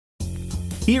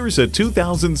Here's a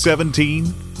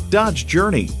 2017 Dodge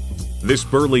Journey. This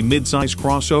burly midsize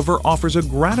crossover offers a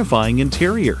gratifying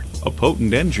interior, a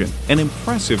potent engine, and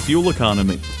impressive fuel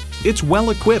economy. It's well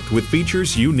equipped with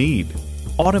features you need: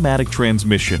 automatic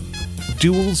transmission,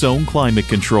 dual zone climate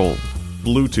control,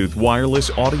 Bluetooth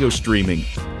wireless audio streaming,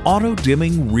 auto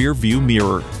dimming rear view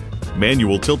mirror,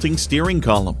 manual tilting steering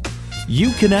column,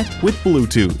 Uconnect with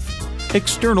Bluetooth,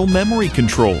 external memory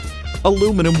control,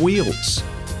 aluminum wheels,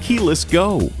 keyless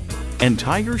go, and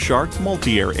Tiger Shark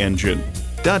multi-air engine.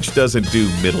 Dodge doesn't do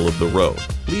middle of the road.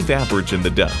 Leave average in the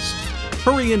dust.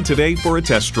 Hurry in today for a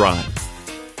test drive.